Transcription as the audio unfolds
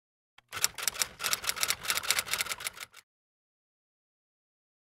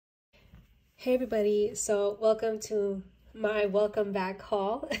Hey everybody, so welcome to my welcome back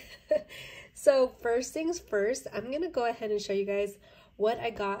haul. So first things first, I'm gonna go ahead and show you guys what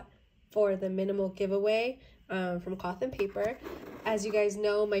I got for the minimal giveaway from Cloth and Paper. As you guys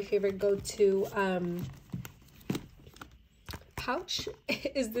know, my favorite go-to pouch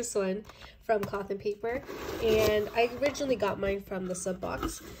is this one from Cloth and Paper, and I originally got mine from the sub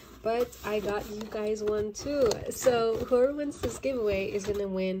box, but I got you guys one too. So whoever wins this giveaway is gonna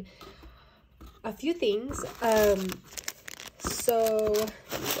win a few things. So open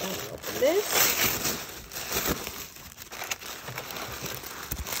this.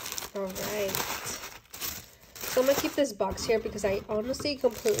 All right. So I'm gonna keep this box here because I honestly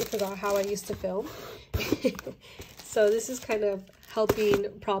completely forgot how I used to film. So this is kind of helping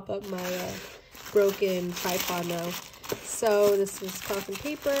prop up my broken tripod now. So this is Cloth and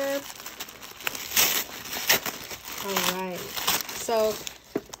Paper. All right. So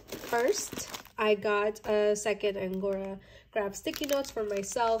first, I got a second Angora grab sticky notes for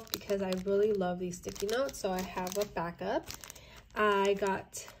myself because I really love these sticky notes, so I have a backup. I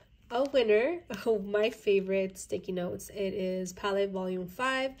got a winner of my favorite sticky notes. It is Palette Volume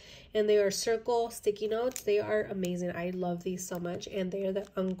 5, and they are circle sticky notes. They are amazing. I love these so much, and they are the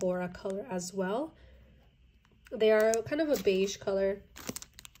Angora color as well. They are kind of a beige color.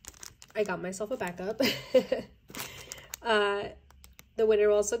 I got myself a backup. The winner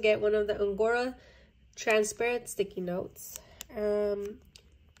will also get one of the Angora transparent sticky notes. They're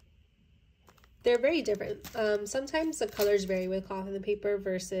very different. Sometimes the colors vary with Cloth and Paper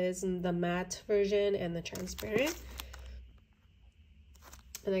versus the matte version and the transparent.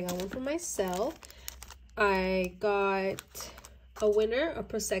 And I got one for myself. I got a winner, a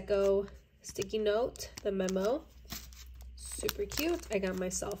Prosecco sticky note, the memo. Super cute. I got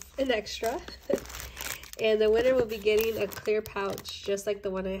myself an extra. And the winner will be getting a clear pouch, just like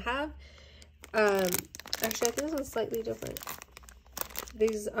the one I have. Actually, I think this one's slightly different.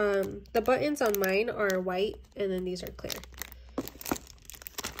 These, the buttons on mine are white, and then these are clear.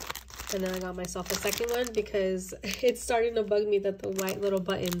 And then I got myself a second one because it's starting to bug me that the white little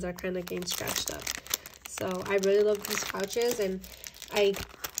buttons are kind of getting scratched up. So I really love these pouches, and I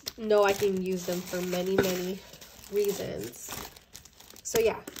know I can use them for many, many reasons. So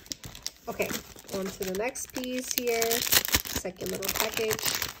yeah. Okay. On to the next piece here, second little package.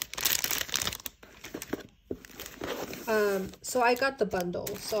 So I got the bundle.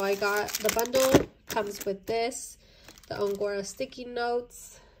 So I got the bundle comes with this, the Angora sticky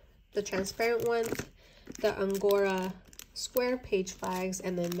notes, the transparent ones, the Angora square page flags,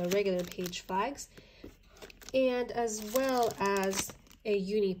 and then the regular page flags, and as well as a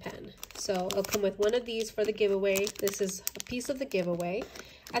uni pen. So I'll come with one of these for the giveaway. This is a piece of the giveaway.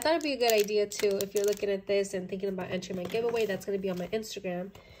 I thought it'd be a good idea too, if you're looking at this and thinking about entering my giveaway, that's going to be on my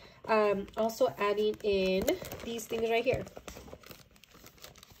Instagram. Also adding in these things right here.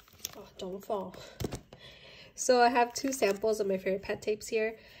 Oh, don't fall. So I have two samples of my favorite pet tapes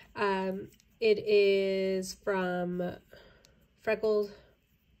here. It is from Freckles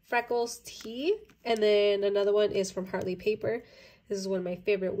Tea, and then another one is from Hartley Paper. This is one of my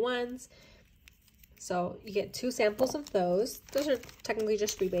favorite ones. So you get two samples of those. Those are technically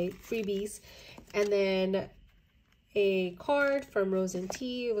just freebies. And then a card from Rose and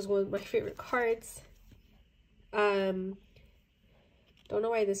Tea. It was one of my favorite cards. Don't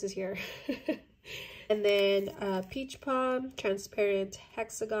know why this is here. And then Peach Palm, transparent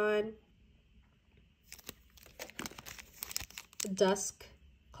hexagon. Dusk,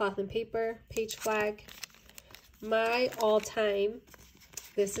 Cloth and Paper, page flag. My all-time.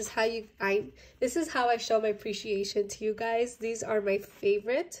 This is how I show my appreciation to you guys. These are my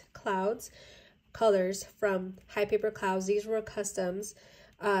favorite colors from High Paper Clouds. These were customs,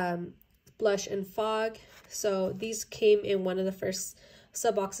 Blush and Fog. So these came in one of the first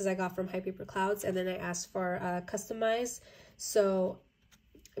sub boxes I got from High Paper Clouds, and then I asked for customized. So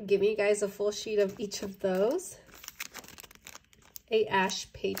I'm giving you guys a full sheet of each of those. A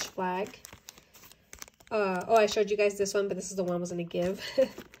ash page flag. Oh, I showed you guys this one, but this is the one I was going to give.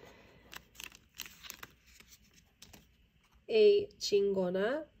 A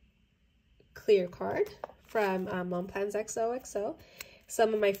Chingona clear card from Mom Plans XOXO.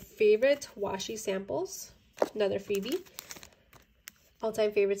 Some of my favorite washi samples. Another freebie.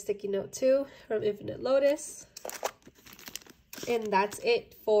 All-time favorite sticky note too from Infinite Lotus. And that's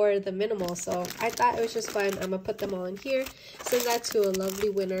it for the minimal. So I thought it was just fun. I'm gonna put them all in here, send that to a lovely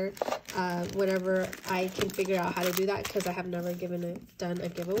winner whenever I can figure out how to do that, because I have never done a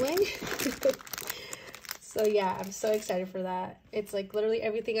giveaway. So yeah, I'm so excited for that. It's like literally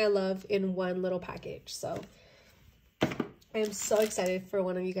everything I love in one little package. So I am so excited for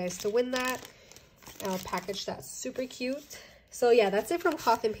one of you guys to win that. I'll package that super cute. So yeah, that's it from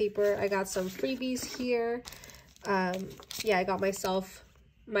Cloth and Paper. I got some freebies here. Yeah, I got myself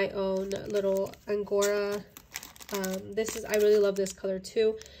my own little Angora. I really love this color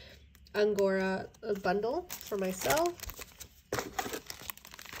too. Angora bundle for myself.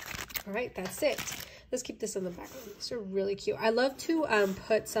 All right, that's it. Let's keep this in the background. These are really cute. I love to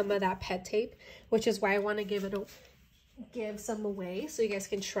put some of that pet tape, which is why I want to give some away so you guys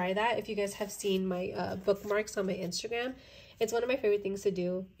can try that. If you guys have seen my bookmarks on my Instagram, it's one of my favorite things to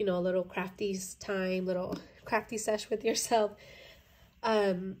do. You know, a little crafty time, little crafty sesh with yourself,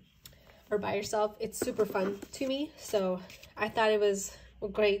 or by yourself. It's super fun to me, so I thought it was a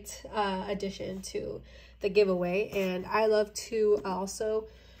great addition to the giveaway. And I love to also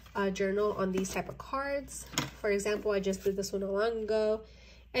journal on these type of cards. For example, I just did this one a long ago.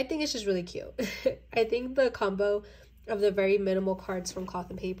 I think it's just really cute. I think the combo of the very minimal cards from Cloth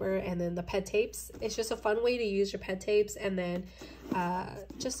and Paper and then the pet tapes, it's just a fun way to use your pet tapes, and then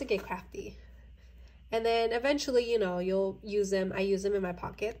just to get crafty. And then eventually, you know, you'll use them. I use them in my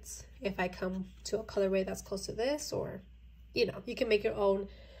pockets if I come to a colorway that's close to this, or, you know, you can make your own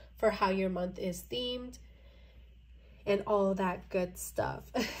for how your month is themed and all that good stuff.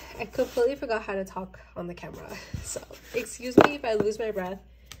 I completely forgot how to talk on the camera, so excuse me if I lose my breath.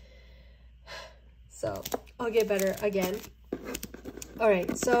 So I'll get better again. All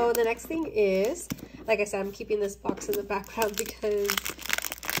right, so the next thing is, like I said, I'm keeping this box in the background because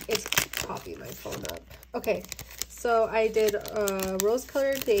it's copying my phone up. Okay, so I did a Rose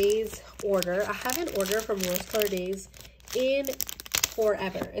Colored Days order. I haven't ordered from Rose Colored Days in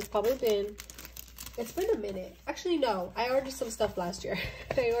forever. It's been a minute. Actually, no, I ordered some stuff last year.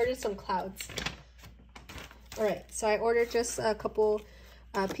 I ordered some clouds. All right, so I ordered just a couple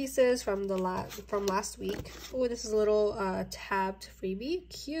pieces from last week. Oh, this is a little tabbed freebie.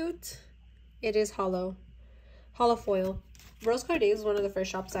 Cute. It is hollow foil. Rose Colored Days is one of the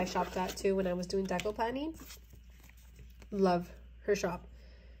first shops I shopped at too when I was doing deco planning. Love her shop.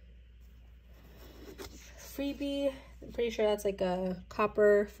 Freebie. I'm pretty sure that's like a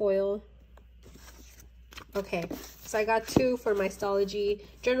copper foil. Okay, so I got 2 for my Stology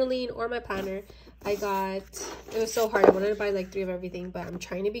journaling or my planner. It was so hard. I wanted to buy like 3 of everything, but I'm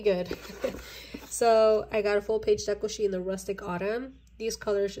trying to be good. So I got a full page deco sheet in the Rustic Autumn. These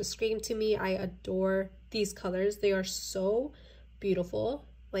colors just scream to me. I adore these colors. They are so beautiful.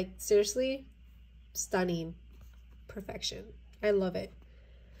 Like, seriously, stunning. Perfection. I love it.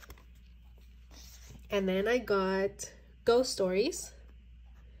 And then I got Ghost Stories.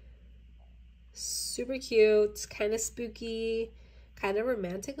 Super cute, kind of spooky, kind of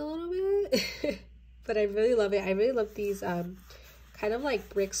romantic a little bit. But I really love it. I really love these kind of like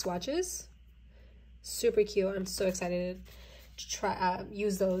brick swatches. Super cute. I'm so excited to try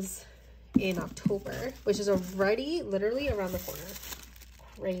use those in October, which is already literally around the corner.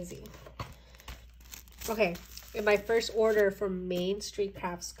 Crazy. Okay, in my first order from Main Street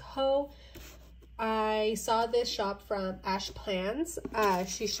Crafts Co., I saw this shop from Ash Plans.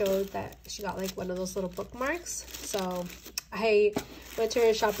 She showed that she got like one of those little bookmarks. So I went to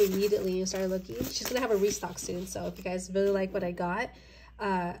her shop immediately and started looking. She's gonna have a restock soon. So if you guys really like what I got,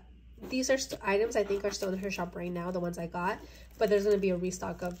 these are items I think are still in her shop right now, the ones I got. But there's gonna be a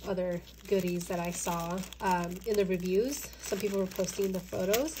restock of other goodies that I saw in the reviews. Some people were posting the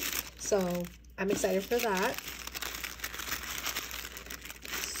photos. So I'm excited for that.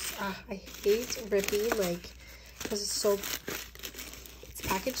 I hate ripping, like, because it's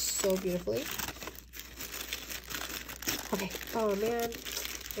packaged so beautifully. Okay, oh man,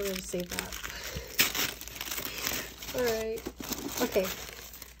 I'm gonna save that. Alright, okay,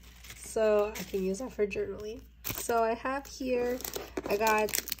 so I can use that for journaling. So I have here, I got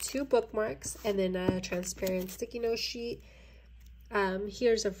 2 bookmarks and then a transparent sticky note sheet.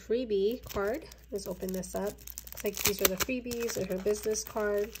 Here's a freebie card. Let's open this up. Looks like these are the freebies and her business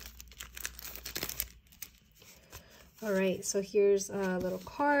card. All right, so here's a little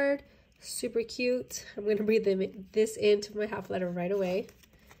card, super cute. I'm gonna breathe this into my half letter right away.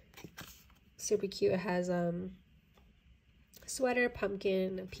 Super cute. It has sweater,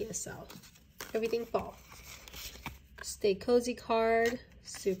 pumpkin, and PSL. Everything fall. Stay cozy card,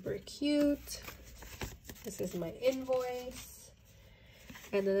 super cute. This is my invoice,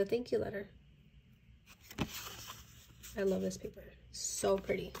 and then a thank you letter. I love this paper. So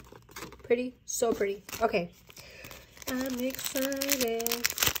pretty, so pretty. Okay. I'm excited,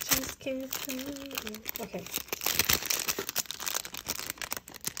 just can't stop. Okay.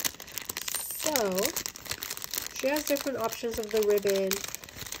 So, she has different options of the ribbon.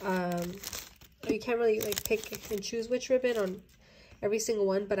 you can't really like pick and choose which ribbon on every single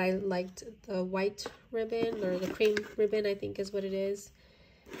one, but I liked the white ribbon, or the cream ribbon, I think is what it is.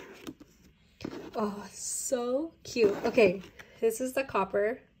 Oh, so cute. Okay, this is the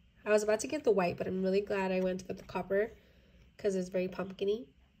copper. I was about to get the white, but I'm really glad I went with the copper because it's very pumpkin-y,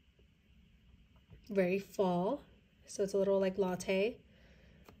 very fall. So it's a little like latte.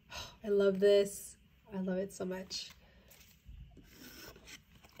 Oh, I love this. I love it so much.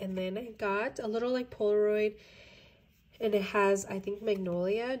 And then I got a little like Polaroid, and it has, I think,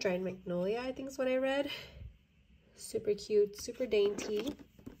 magnolia, dried magnolia, I think is what I read. Super cute, super dainty.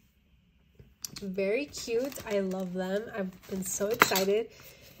 Very cute. I love them. I've been so excited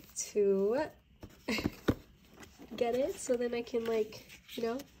to get it so then I can, like, you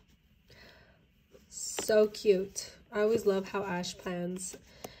know, so cute. I always love how Ash plans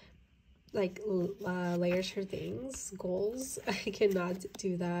like layers her things, goals. I cannot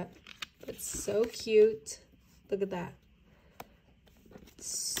do that. It's so cute. Look at that.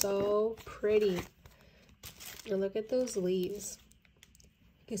 So pretty. And look at those leaves.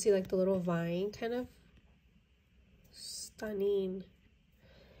 You can see like the little vine kind of. Stunning.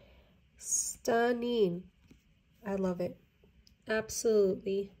 Stunning. I love it.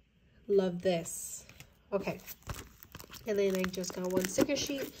 Absolutely love this. Okay. And then I just got one sticker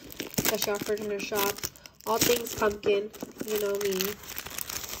sheet. I shop for her shop. All things pumpkin. You know me.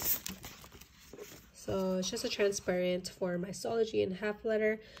 So it's just a transparent for my astrology and half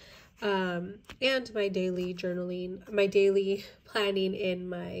letter. And my daily journaling, my daily planning in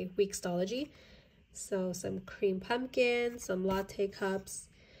my weekstology. So some cream pumpkin, some latte cups,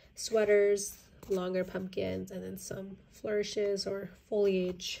 sweaters, longer pumpkins, and then some flourishes or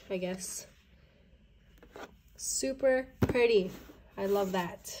foliage, I guess. Super pretty. I love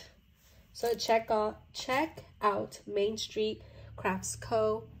that. So check out Main Street Crafts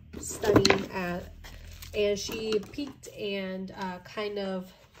Co. Stunning. And she peeked and kind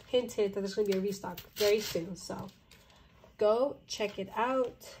of hinted that there's going to be a restock very soon. So go check it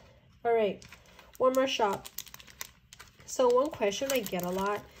out. All right, one more shop. So one question I get a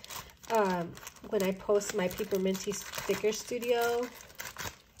lot when I post my Paper Minty Sticker Studio,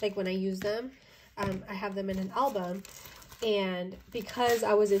 like when I use them, I have them in an album. And because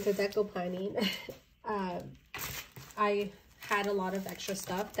I was into deco planning, I had a lot of extra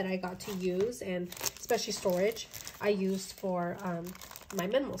stuff that I got to use, and especially storage I used for my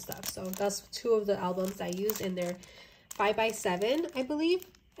minimal stuff. So that's two of the albums I used in there. 5x7, I believe.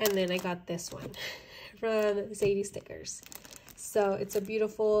 And then I got this one from Sadie Stickers. So it's a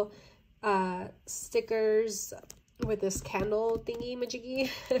beautiful stickers with this candle thingy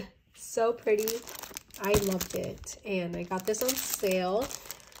majiggy. So pretty. I loved it. And I got this on sale.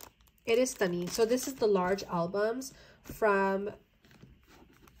 It is stunning. So this is the large albums from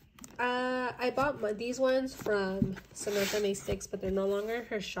I bought these ones from Samantha May Sticks, but they're no longer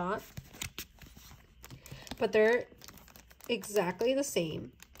her shop. But they're exactly the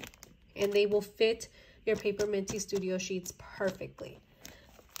same, and they will fit your Paper Minty Studio sheets perfectly.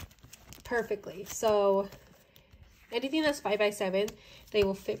 Perfectly. So anything that's 5x7, they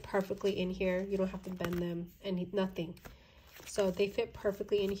will fit perfectly in here. You don't have to bend them and nothing. So they fit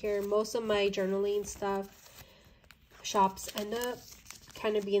perfectly in here. Most of my journaling stuff shops end up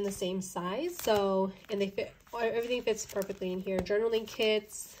kind of being the same size. So, and they fit, everything fits perfectly in here. Journaling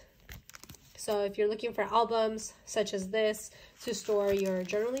kits. So if you're looking for albums such as this to store your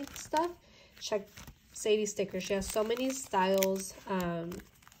journaling stuff, check Sadie Stickers. She has so many styles.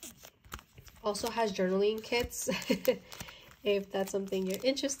 Also has journaling kits if that's something you're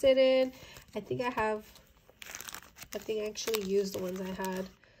interested in. I think I actually used the ones I had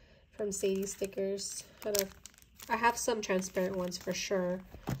from Sadie Stickers. I have some transparent ones for sure.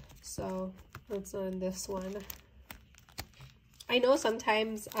 So that's on this one. I know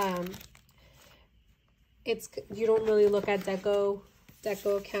sometimes you don't really look at deco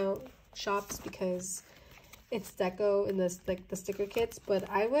account shops because it's deco in this, like the sticker kits, but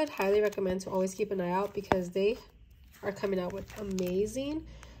I would highly recommend to always keep an eye out because they are coming out with amazing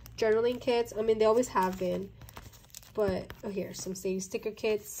journaling kits. I mean, they always have been, but oh, here, some Sadie sticker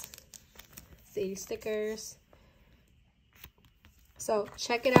kits, Sadie Stickers. So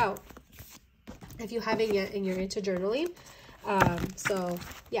check it out if you haven't yet and you're into journaling. So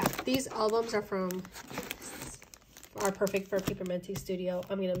yeah, these albums are perfect for Paper Minty Studio.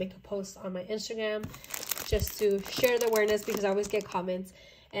 I'm gonna make a post on my Instagram just to share the awareness, because I always get comments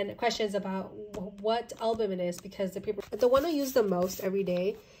and questions about what album it is, because the one I use the most every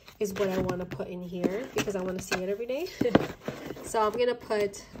day is what I want to put in here because I want to see it every day. So I'm gonna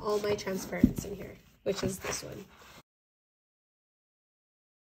put all my transparents in here, which is this one.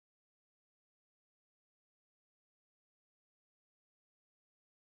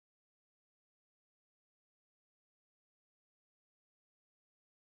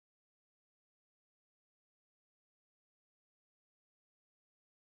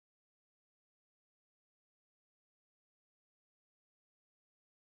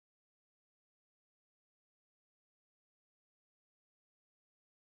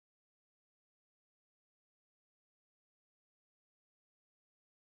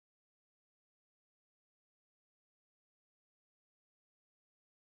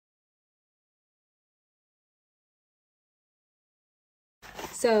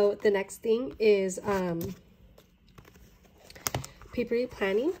 So the next thing is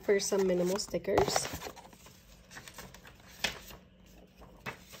paperieplanning for some minimal stickers.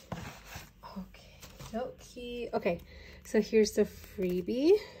 Okay, so here's the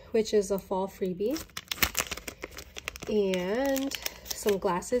freebie, which is a fall freebie, and some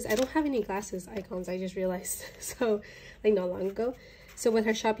glasses. I don't have any glasses icons, I just realized, so like not long ago. So with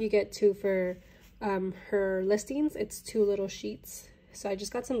her shop, you get 2 for her listings. It's 2 little sheets. So I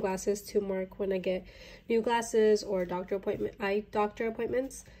just got some glasses to mark when I get new glasses or eye doctor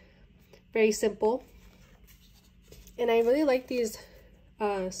appointments. Very simple. And I really like these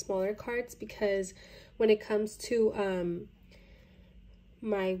smaller cards because when it comes to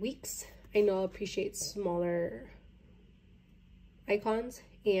my weeks, I know I'll appreciate smaller icons,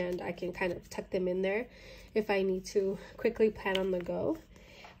 and I can kind of tuck them in there if I need to quickly plan on the go.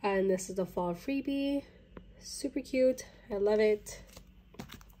 And this is the fall freebie. Super cute. I love it.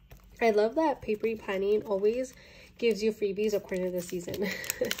 I love that paperieplanning always gives you freebies according to the season.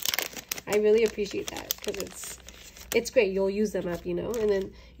 I really appreciate that because it's great. You'll use them up, you know, and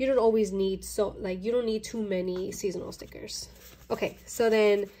then you don't always need, so like you don't need too many seasonal stickers. Okay, so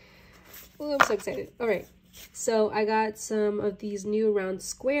then, oh, I'm so excited. All right, so I got some of these new round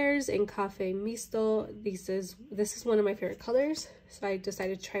squares in Cafe Misto. This is one of my favorite colors, so I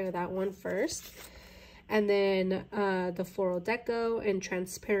decided to try that one first. And then the floral deco and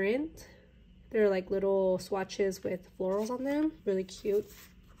transparent. They're like little swatches with florals on them. Really cute.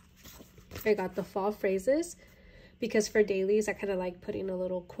 I got the fall phrases because for dailies, I kind of like putting a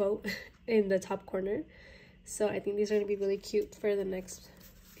little quote in the top corner. So I think these are going to be really cute for the next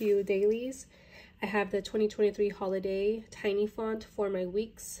few dailies. I have the 2023 holiday tiny font for my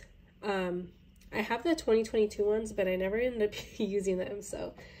weeks. I have the 2022 ones, but I never ended up using them.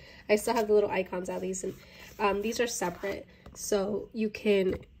 So I still have the little icons at least. And these are separate. So you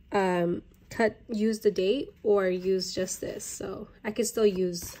can use the date or use just this. So I could still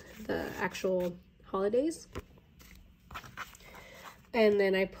use the actual holidays. And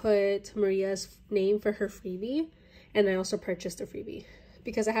then I put Maria's name for her freebie, and I also purchased a freebie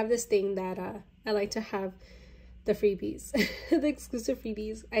because I have this thing that I like to have the freebies, the exclusive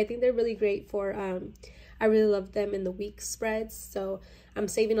freebies. I think they're really great for, I really love them in the week spreads, so I'm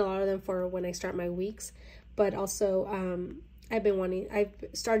saving a lot of them for when I start my weeks, but also I've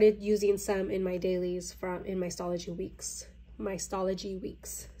started using some in my dailies in my Stology weeks,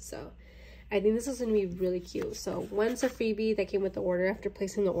 so I think this is going to be really cute. So one's a freebie that came with the order after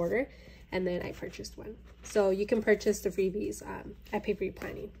placing the order, and then I purchased one. So you can purchase the freebies at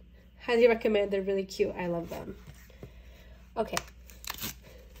paperieplanning. Highly recommend. They're really cute. I love them. Okay.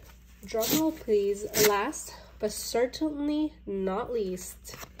 Drum roll, please. Last, but certainly not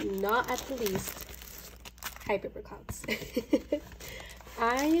least, not at the least, high paper clouds.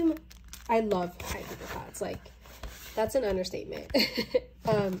 I love high paper clouds. Like, that's an understatement.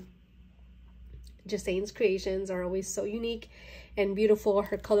 Jasane's creations are always so unique and beautiful.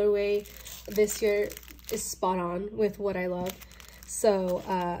 Her colorway this year is spot on with what I love. So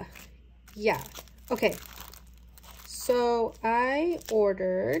yeah. Okay, so I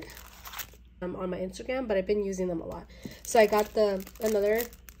ordered on my Instagram, but I've been using them a lot. So I got another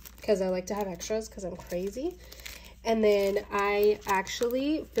because I like to have extras because I'm crazy. And then I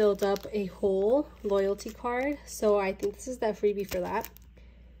actually filled up a whole loyalty card. So I think this is that freebie for that.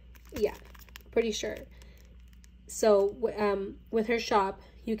 Yeah, pretty sure. So with her shop,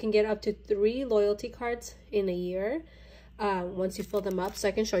 you can get up to 3 loyalty cards in a year once you fill them up. So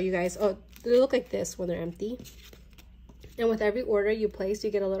I can show you guys. Oh, they look like this when they're empty. And with every order you place,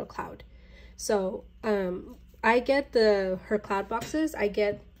 you get a little cloud. So I get her cloud boxes. I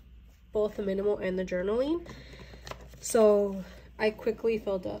get both the minimal and the journaling. So I quickly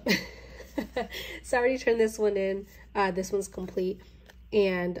filled up. So I already turned this one in. This one's complete.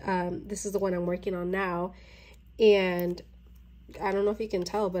 And this is the one I'm working on now. And I don't know if you can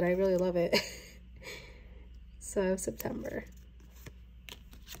tell, but I really love it. So September.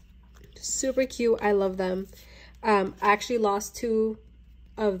 Super cute. I love them. I actually lost 2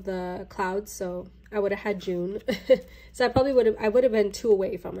 of the clouds, so I would have had June. So I would have been 2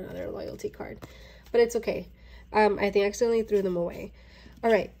 away from another loyalty card, but it's okay. I think I accidentally threw them away.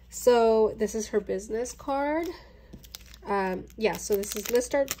 All right, so this is her business card. Yeah, so this is,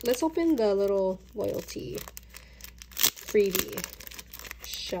 let's open the little loyalty freebie,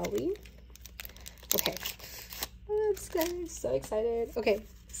 shall we? Okay, I'm so excited. Okay,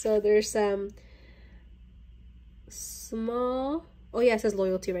 so there's some small, oh yeah, it says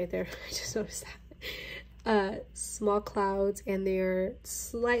loyalty right there. I just noticed that. Small clouds, and they're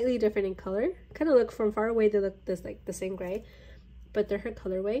slightly different in color. Kind of look from far away, they look like the same gray, but they're her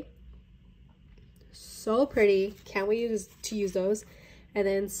colorway. So pretty. Can't wait to use those. And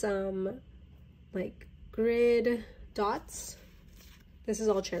then some like grid dots. This is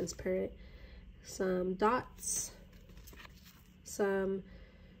all transparent. Some dots. Some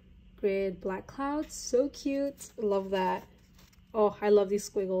grid black clouds. So cute. Love that. Oh, I love these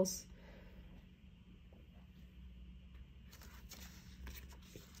squiggles.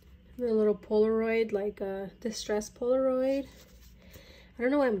 And a little Polaroid, like a distress Polaroid. I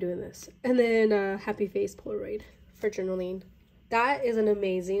don't know why I'm doing this. And then a happy face Polaroid for journaling. That is an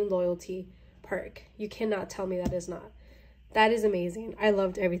amazing loyalty perk. You cannot tell me that is not. That is amazing. I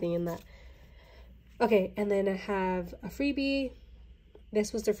loved everything in that. Okay, and then I have a freebie.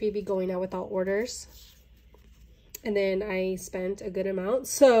 This was the freebie going out without orders. And then I spent a good amount.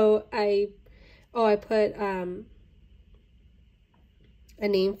 So I put a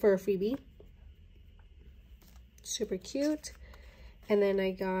name for a freebie. Super cute. And then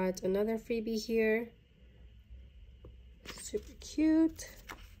I got another freebie here. Super cute.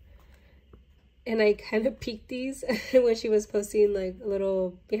 And I kind of peeked these when she was posting like a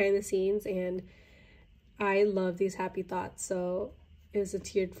little behind the scenes, and I love these happy thoughts. So it was a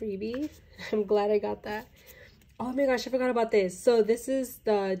tiered freebie. I'm glad I got that. Oh my gosh, I forgot about this. So this is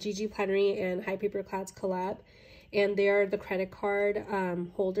the GG Plannery and High Paper Clouds collab, and they are the credit card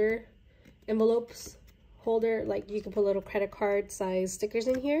holder envelopes holder. Like you can put little credit card size stickers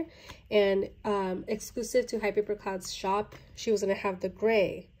in here, and exclusive to High Paper Clouds shop, she was gonna have the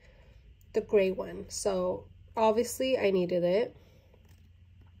gray one. So obviously I needed it,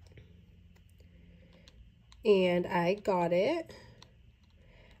 and I got it.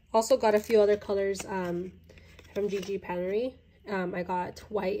 Also got a few other colors from GG Plannery. I got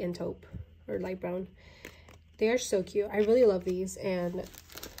white and taupe, or light brown. They are so cute. I really love these, and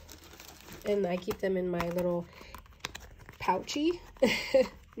I keep them in my little pouchy.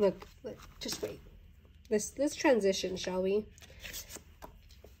 look, just wait. Let's transition, shall we?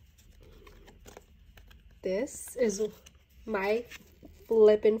 This is my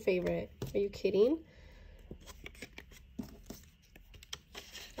flippin' favorite. Are you kidding?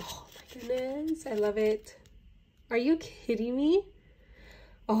 Oh my goodness, I love it. Are you kidding me?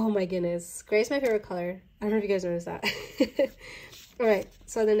 Oh my goodness. Gray's my favorite color. I don't know if you guys noticed that. Alright,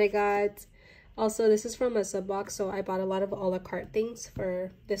 so then I got, also this is from a sub box, so I bought a lot of a la carte things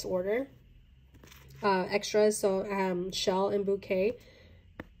for this order. Extras, so shell and bouquet.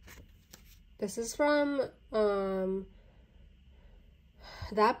 This is from,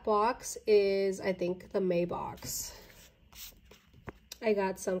 that box is, I think, the May box. I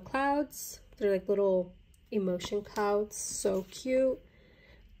got some clouds. They're like little emotion clouds. So cute.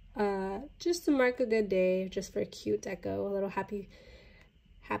 Just to mark a good day, just for a cute deco. A little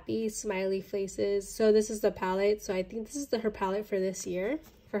happy smiley faces. So this is the palette. So I think this is her palette for this year,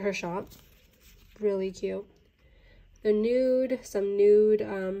 for her shop. Really cute. The nude, some nude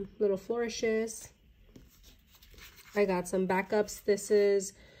little flourishes. I got some backups. This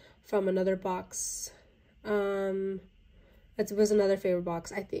is from another box. It was another favorite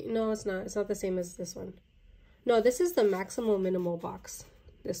box. I think, no, it's not. It's not the same as this one. No, this is the Maximal Minimal box.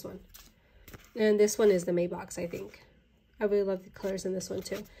 This one. And this one is the May box, I think. I really love the colors in this one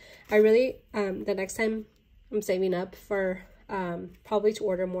too. I really, the next time I'm saving up for probably to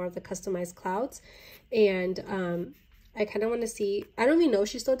order more of the customized clouds. And I kind of want to see, I don't even know if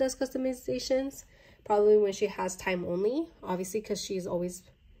she still does customizations. Probably when she has time only, obviously, because she's always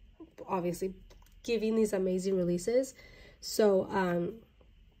obviously giving these amazing releases. So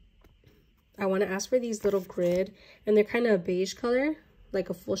I want to ask for these little grid, and they're kind of a beige color, like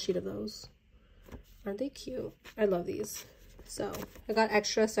a full sheet of those. Aren't they cute? I love these. So I got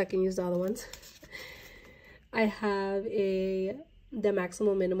extra so I can use the other ones. I have the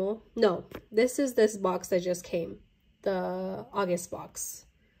Maximal Minimal. No, this is this box that just came. The August box.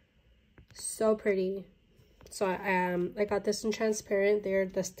 So pretty. So I got this in transparent. They're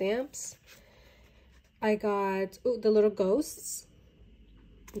the stamps. I got the little ghosts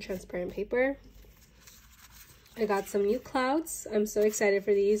in transparent paper. I got some new clouds. I'm so excited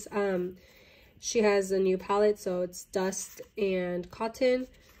for these. She has a new palette, so it's dust and cotton.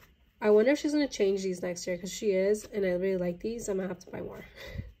 I wonder if she's gonna change these next year, because she is, and I really like these. I'm gonna have to buy more.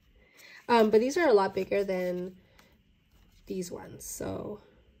 But these are a lot bigger than these ones, so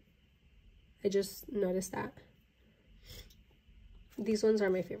I just noticed that. These ones are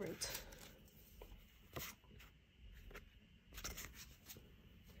my favorite.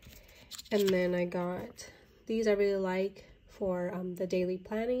 And then I got these I really like for the daily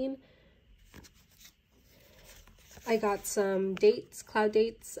planning. I got some dates, cloud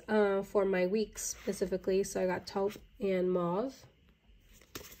dates for my weeks specifically. So I got taupe and mauve.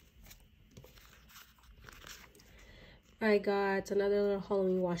 I got another little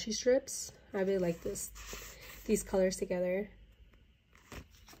Halloween washi strips. I really like these colors together.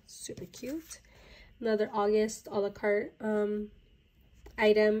 Super cute. Another August a la carte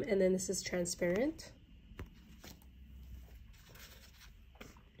item, and then this is transparent.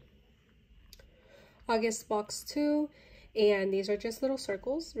 August box 2, and these are just little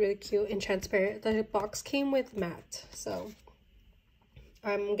circles, really cute and transparent. The box came with matte, so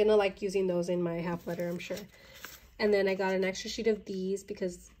I'm gonna like using those in my half letter, I'm sure. And then I got an extra sheet of these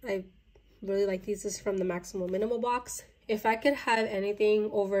because I really like these. This is from the Maximum Minimal box. If I could have anything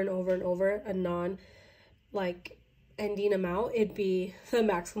over and over and over, a non like ending amount, it'd be the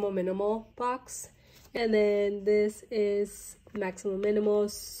Maximum Minimal box. And then this is Maximum Minimal,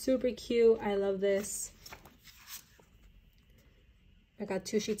 super cute. I love this. I got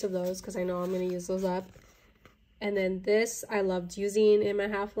 2 sheets of those because I know I'm gonna use those up. And then this I loved using in my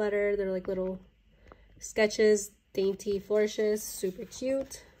half letter. They're like little sketches, dainty flourishes, super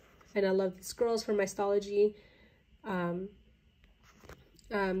cute. And I love these girls from Mystology.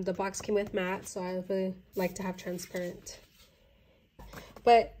 The box came with matte, so I really like to have transparent.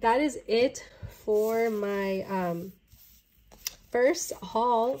 But that is it for my first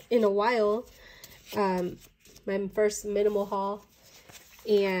haul in a while. My first minimal haul.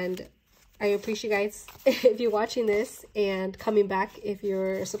 And I appreciate you guys if you're watching this and coming back. If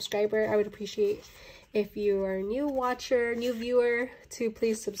you're a subscriber, I would appreciate if you are a new watcher, new viewer, to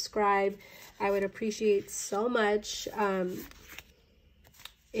please subscribe. I would appreciate so much.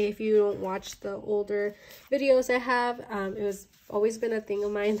 If you don't watch the older videos I have, it was always been a thing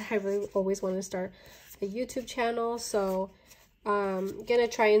of mine that I really always wanted to start a YouTube channel. So I'm gonna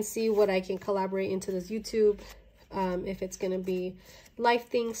try and see what I can collaborate into this YouTube. If it's gonna be life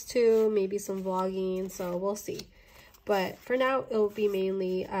things too, maybe some vlogging, so we'll see. But for now, it will be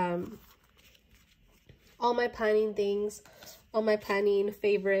mainly all my planning things, all my planning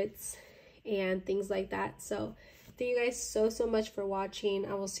favorites and things like that. So thank you guys so much for watching.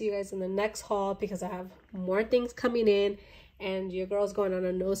 I will see you guys in the next haul because I have more things coming in, and your girl's going on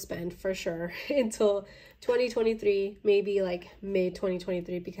a no spend for sure until 2023, maybe like mid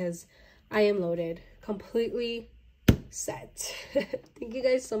 2023, because I am loaded, completely set. Thank you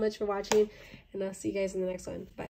guys so much for watching, and I'll see you guys in the next one. Bye.